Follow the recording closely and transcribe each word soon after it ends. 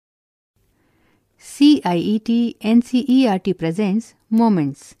CIET NCERT presents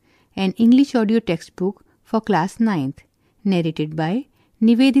Moments, an English audio textbook for class 9th, narrated by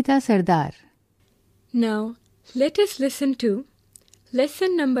Nivedita Sardar. Now, let us listen to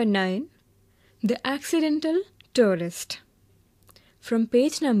lesson number 9, The Accidental Tourist, from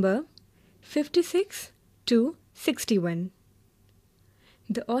page number 56 to 61.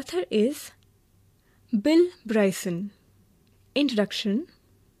 The author is Bill Bryson. Introduction.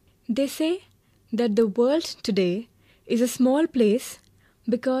 They say that the world today is a small place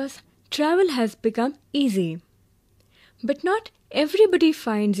because travel has become easy. But not everybody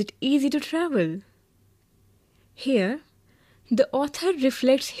finds it easy to travel. Here, the author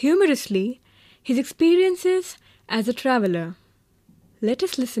reflects humorously his experiences as a traveler. Let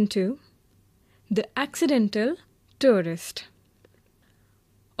us listen to The Accidental Tourist.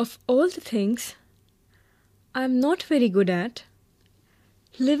 Of all the things I am not very good at,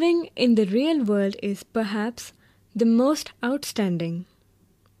 living in the real world is perhaps the most outstanding.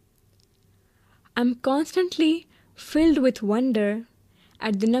 I am constantly filled with wonder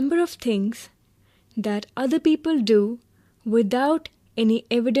at the number of things that other people do without any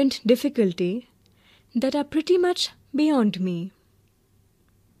evident difficulty that are pretty much beyond me.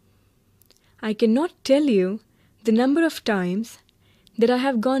 I cannot tell you the number of times that I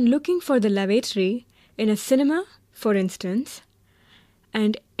have gone looking for the lavatory in a cinema, for instance,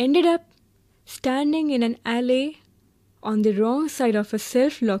 and ended up standing in an alley on the wrong side of a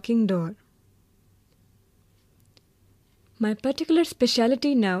self-locking door. My particular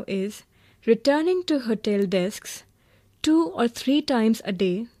specialty now is returning to hotel desks 2 or 3 times a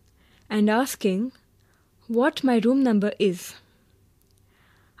day and asking what my room number is.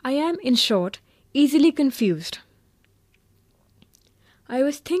 I am, in short, easily confused. I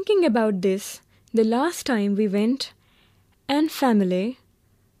was thinking about this the last time we went en famille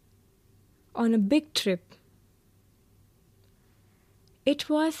on a big trip. It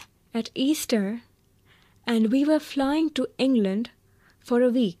was at Easter and we were flying to England for a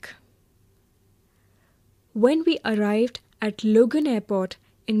week. When we arrived at Logan Airport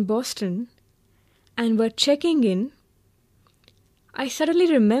in Boston and were checking in, I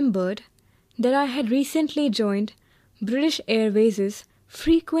suddenly remembered that I had recently joined British Airways'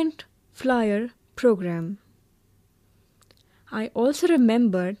 frequent flyer program. I also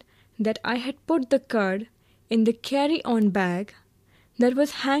remembered that I had put the card in the carry-on bag that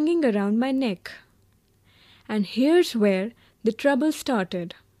was hanging around my neck. And here's where the trouble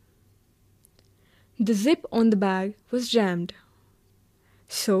started. The zip on the bag was jammed.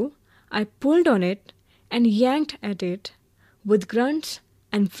 So I pulled on it and yanked at it with grunts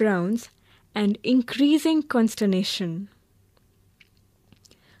and frowns and increasing consternation.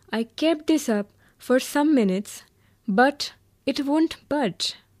 I kept this up for some minutes, but it wouldn't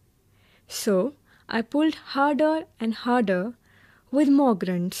budge. So I pulled harder and harder with more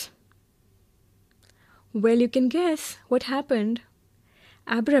grunts. Well, you can guess what happened.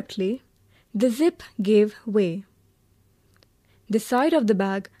 Abruptly, the zip gave way. The side of the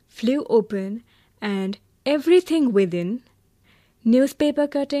bag flew open and everything within, newspaper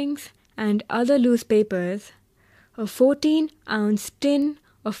cuttings and other loose papers, a 14-ounce tin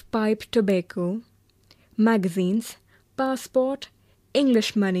of pipe tobacco, magazines, passport,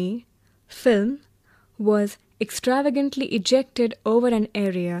 English money, film, was extravagantly ejected over an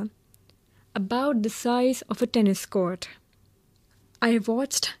area about the size of a tennis court. I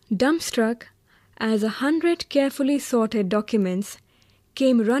watched dumbstruck as 100 carefully sorted documents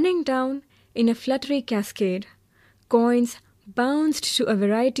came running down in a fluttery cascade. Coins bounced to a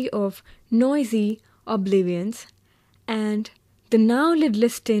variety of noisy oblivions, and the now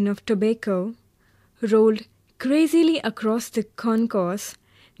lidless tin of tobacco rolled crazily across the concourse,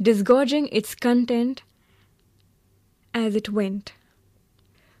 disgorging its content as it went.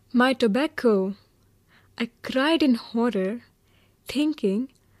 My tobacco! I cried in horror, thinking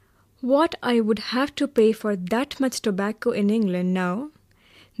what I would have to pay for that much tobacco in England now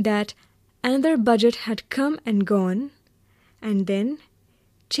that another budget had come and gone, and then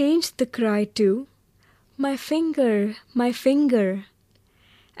changed the cry to my finger,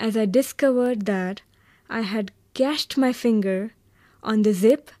 as I discovered that I had gashed my finger on the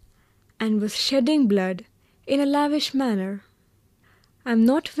zip and was shedding blood in a lavish manner. I'm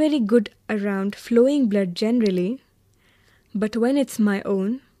not very good around flowing blood generally, but when it's my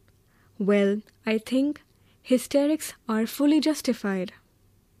own, well, I think hysterics are fully justified.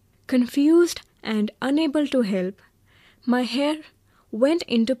 Confused and unable to help, my hair went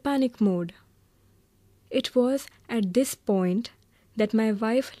into panic mode. It was at this point that my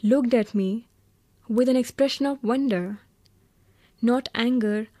wife looked at me with an expression of wonder, not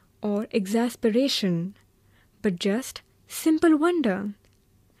anger or exasperation, but just simple wonder,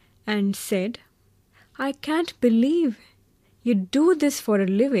 and said, "I can't believe you do this for a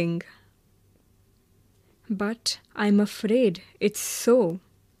living." But I'm afraid it's so.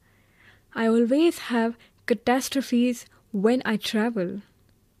 I always have catastrophes when I travel.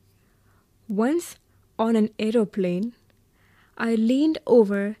 Once on an aeroplane, I leaned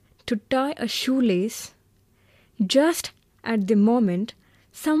over to tie a shoelace. Just at the moment,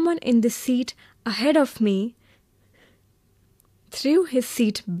 someone in the seat ahead of me threw his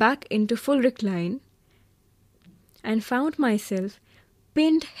seat back into full recline and found myself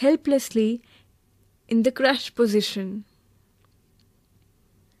pinned helplessly in the crash position.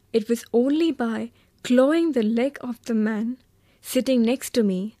 It was only by clawing the leg of the man sitting next to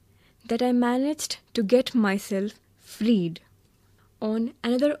me that I managed to get myself freed. On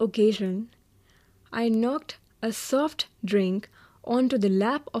another occasion, I knocked a soft drink onto the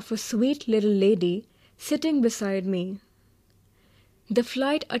lap of a sweet little lady sitting beside me. The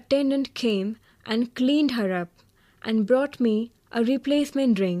flight attendant came and cleaned her up and brought me a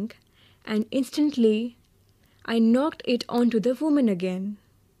replacement drink, and instantly I knocked it onto the woman again.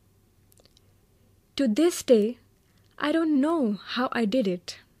 To this day, I don't know how I did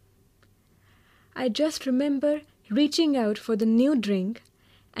it. I just remember reaching out for the new drink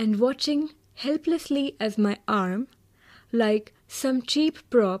and watching helplessly as my arm, like some cheap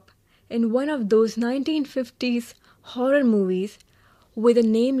prop in one of those 1950s horror movies with a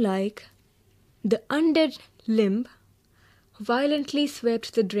name like The Undead Limb, violently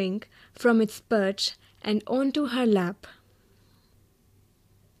swept the drink from its perch and onto her lap.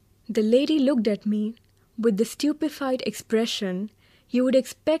 The lady looked at me with the stupefied expression you would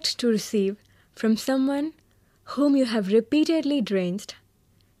expect to receive from someone whom you have repeatedly drenched,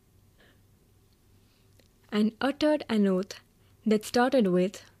 and uttered an oath that started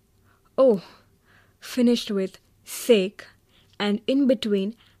with "oh," finished with "sake," and in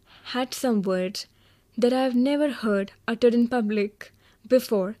between had some words that I have never heard uttered in public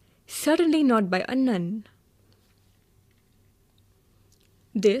before, certainly not by a nun.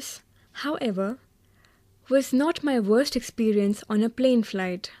 This, however, was not my worst experience on a plane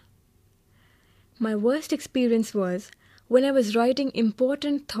flight. My worst experience was when I was writing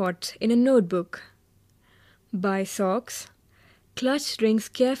important thoughts in a notebook. Buy socks, clutch strings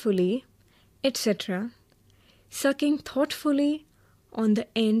carefully, etc., sucking thoughtfully on the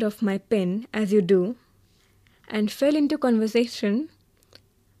end of my pen as you do, and fell into conversation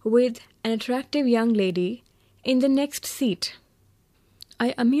with an attractive young lady in the next seat.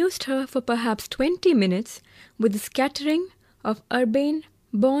 I amused her for perhaps 20 minutes with a scattering of urbane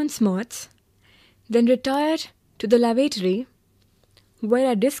bon mots, then retired to the lavatory, where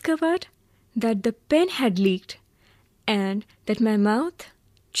I discovered that the pen had leaked and that my mouth,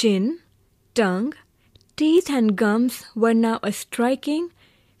 chin, tongue, teeth and gums were now a striking,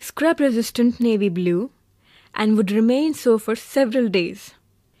 scrub-resistant navy blue and would remain so for several days.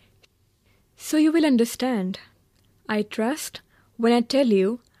 So you will understand, I trust, when I tell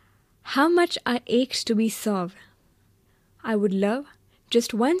you how much I ached to be Sauve. I would love,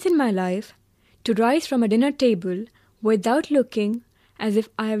 just once in my life, to rise from a dinner table without looking as if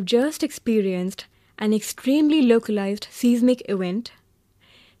I have just experienced an extremely localized seismic event,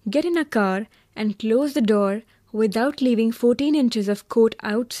 get in a car and close the door without leaving 14 inches of coat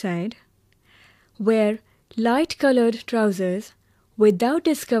outside, wear light-colored trousers without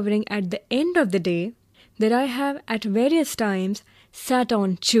discovering at the end of the day that I have at various times sat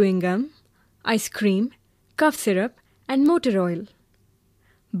on chewing gum, ice cream, cough syrup, and motor oil.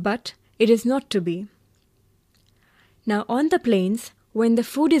 But it is not to be. Now on the planes, when the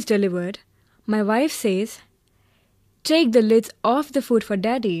food is delivered, my wife says, "Take the lids off the food for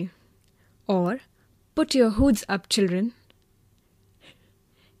daddy," or "Put your hoods up, children.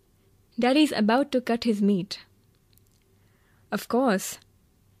 Daddy's about to cut his meat." Of course,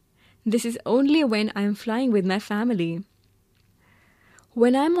 this is only when I am flying with my family.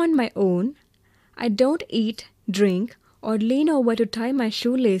 When I'm on my own, I don't eat, drink, or lean over to tie my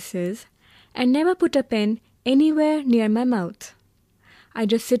shoelaces, and never put a pen anywhere near my mouth. I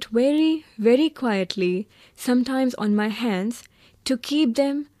just sit very, very quietly, sometimes on my hands, to keep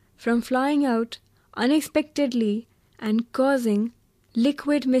them from flying out unexpectedly and causing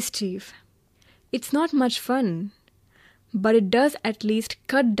liquid mischief. It's not much fun, but it does at least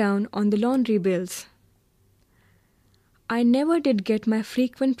cut down on the laundry bills. I never did get my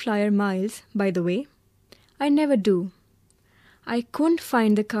frequent flyer miles, by the way. I never do. I couldn't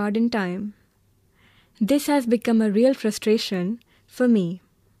find the card in time. This has become a real frustration for me.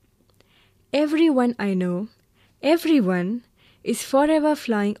 Everyone I know, everyone, is forever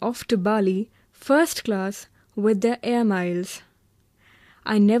flying off to Bali first class with their air miles.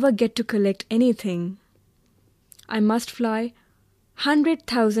 I never get to collect anything. I must fly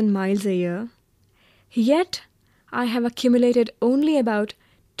 100,000 miles a year, yet I have accumulated only about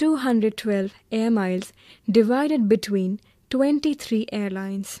 212 air miles divided between 23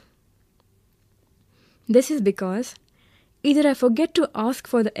 airlines. This is because either I forget to ask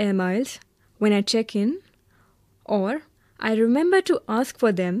for the air miles when I check in, or I remember to ask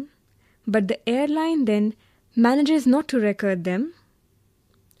for them, but the airline then manages not to record them,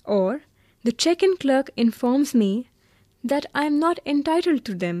 or the check-in clerk informs me that I am not entitled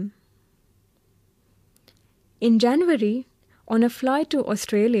to them. In January, on a flight to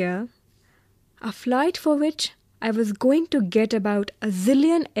Australia, a flight for which I was going to get about a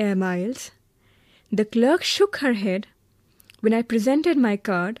zillion air miles, the clerk shook her head when I presented my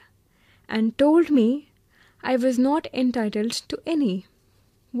card and told me I was not entitled to any.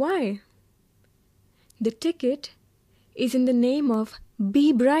 Why? The ticket is in the name of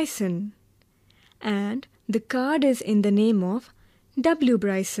B. Bryson, and the card is in the name of W.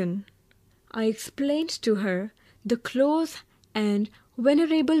 Bryson. I explained to her the close and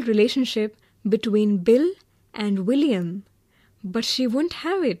venerable relationship between Bill and William, but she wouldn't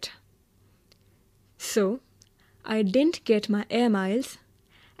have it. So, I didn't get my air miles,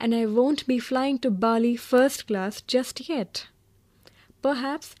 and I won't be flying to Bali first class just yet.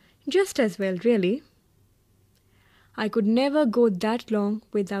 Perhaps just as well, really. I could never go that long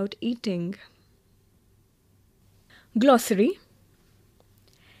without eating. Glossary.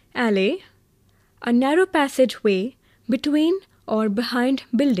 Alley, a narrow passageway between or behind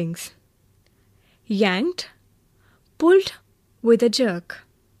buildings. Yanked, pulled with a jerk.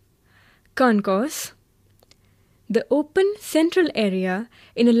 Concourse, the open central area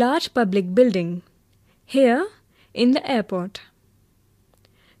in a large public building, here in the airport.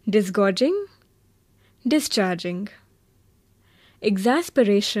 Disgorging, discharging.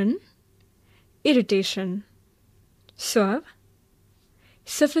 Exasperation, irritation. Suave,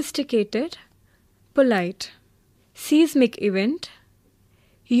 sophisticated, polite. Seismic event,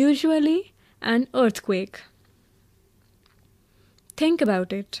 usually an earthquake. Think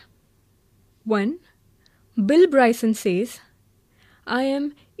about it. 1. Bill Bryson says, I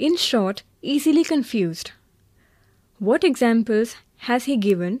am, in short, easily confused. What examples has he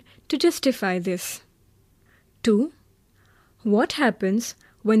given to justify this? 2. What happens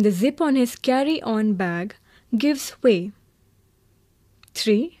when the zip on his carry-on bag gives way?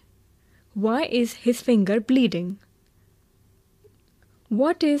 3. Why is his finger bleeding?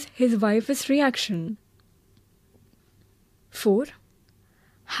 What is his wife's reaction? 4.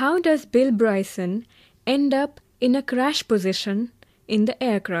 How does Bill Bryson end up in a crash position in the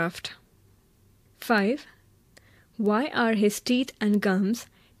aircraft? 5. Why are his teeth and gums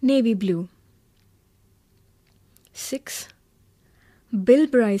navy blue? 6. Bill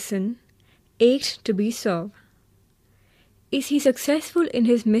Bryson ached to be suave. Is he successful in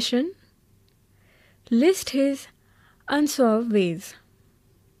his mission? List his unsuave ways.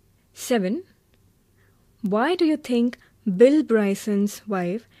 7. Why do you think Bill Bryson's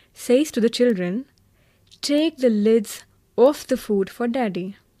wife says to the children, take the lids off the food for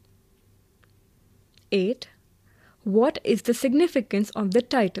daddy? 8. What is the significance of the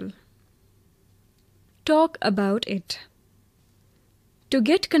title? Talk about it. To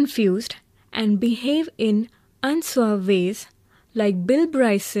get confused and behave in unsuave ways like Bill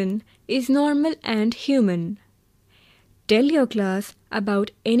Bryson is normal and human. Tell your class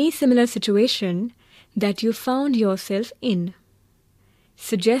about any similar situation that you found yourself in.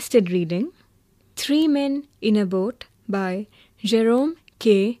 Suggested reading: 3 Men in a Boat by Jerome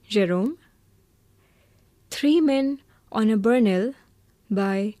K. Jerome. 3 Men on a Burnell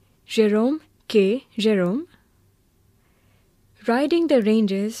by Jerome K. Jerome. Riding the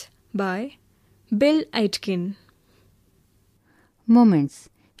Ranges by Bill Aitken. Moments.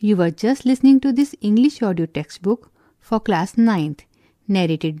 You were just listening to this English audio textbook for class 9th,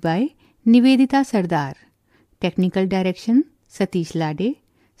 narrated by Nivedita Sardar. Technical direction Satish Lade.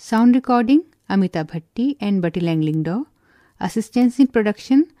 Sound recording Amita Bhatti and Bati Langlingdo. Assistance in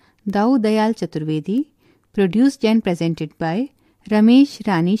production Dau Dayal Chaturvedi. Produced and presented by Ramesh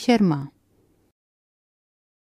Rani Sharma.